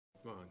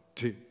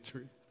2,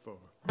 3, 4.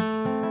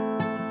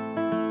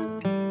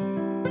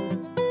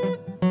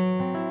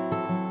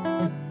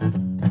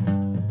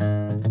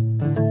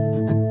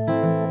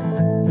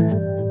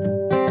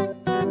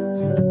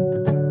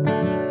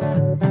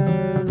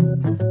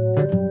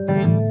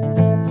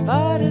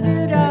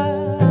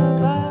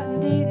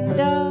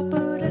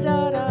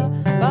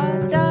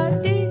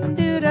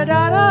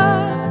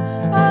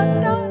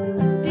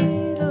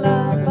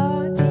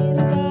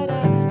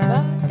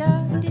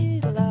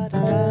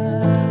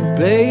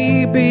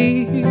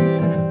 Baby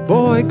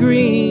boy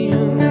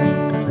green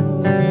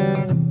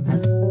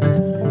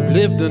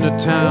lived in a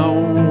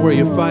town where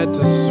you fight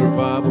to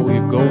survive or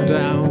you go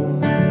down.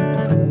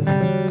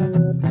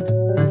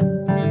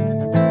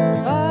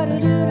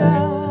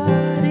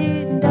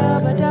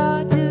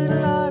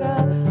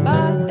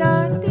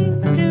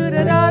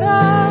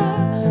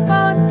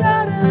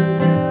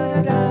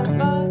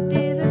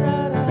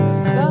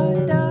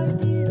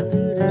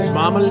 His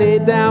mama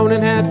laid down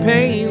and had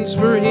pains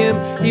for him.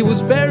 He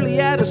was barely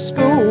out of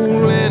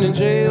school and in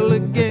jail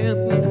again.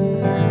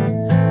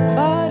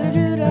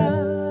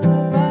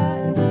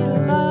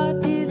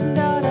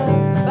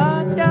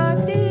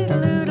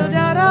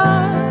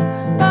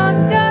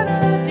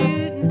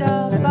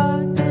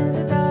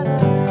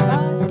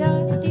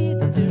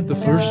 The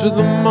first of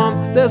the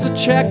month, there's a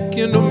check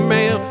in the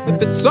mail.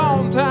 If it's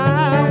on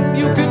time,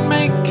 you can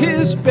make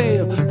his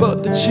bail.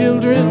 But the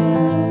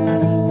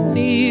children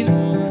need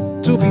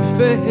to be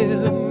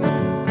fed.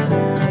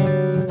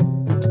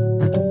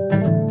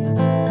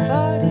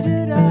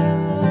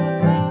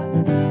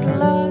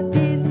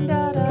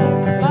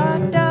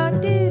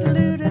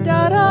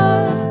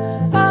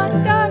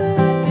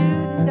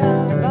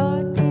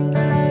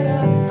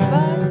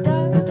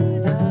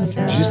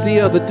 Just the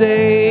other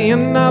day,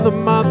 another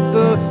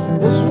mother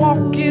was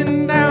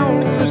walking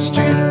down the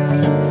street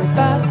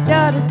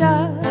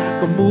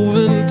like a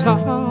moving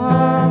target.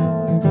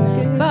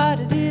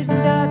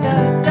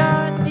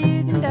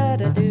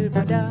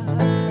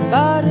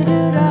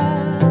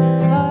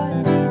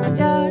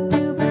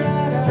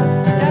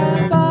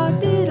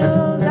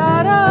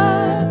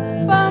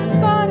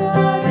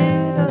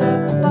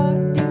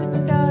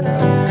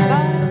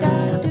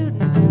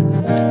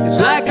 It's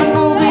like a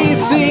movie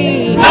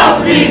scene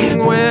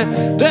where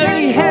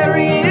Dirty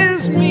Harry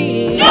is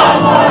mean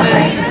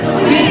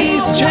and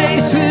he's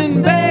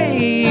chasing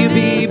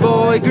baby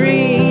boy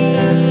green.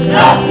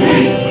 Help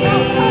me!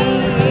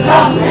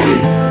 Help me!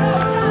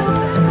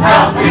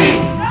 Help me!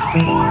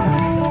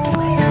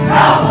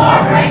 No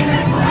more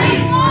racist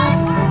police!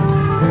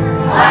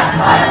 Black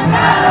Lives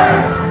Matter!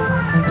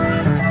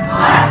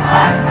 Black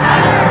Lives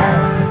Matter!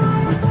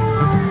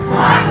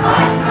 Black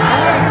Lives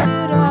Matter!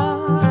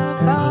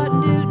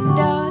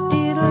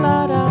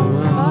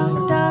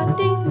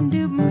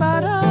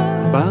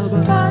 Bye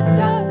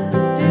bye.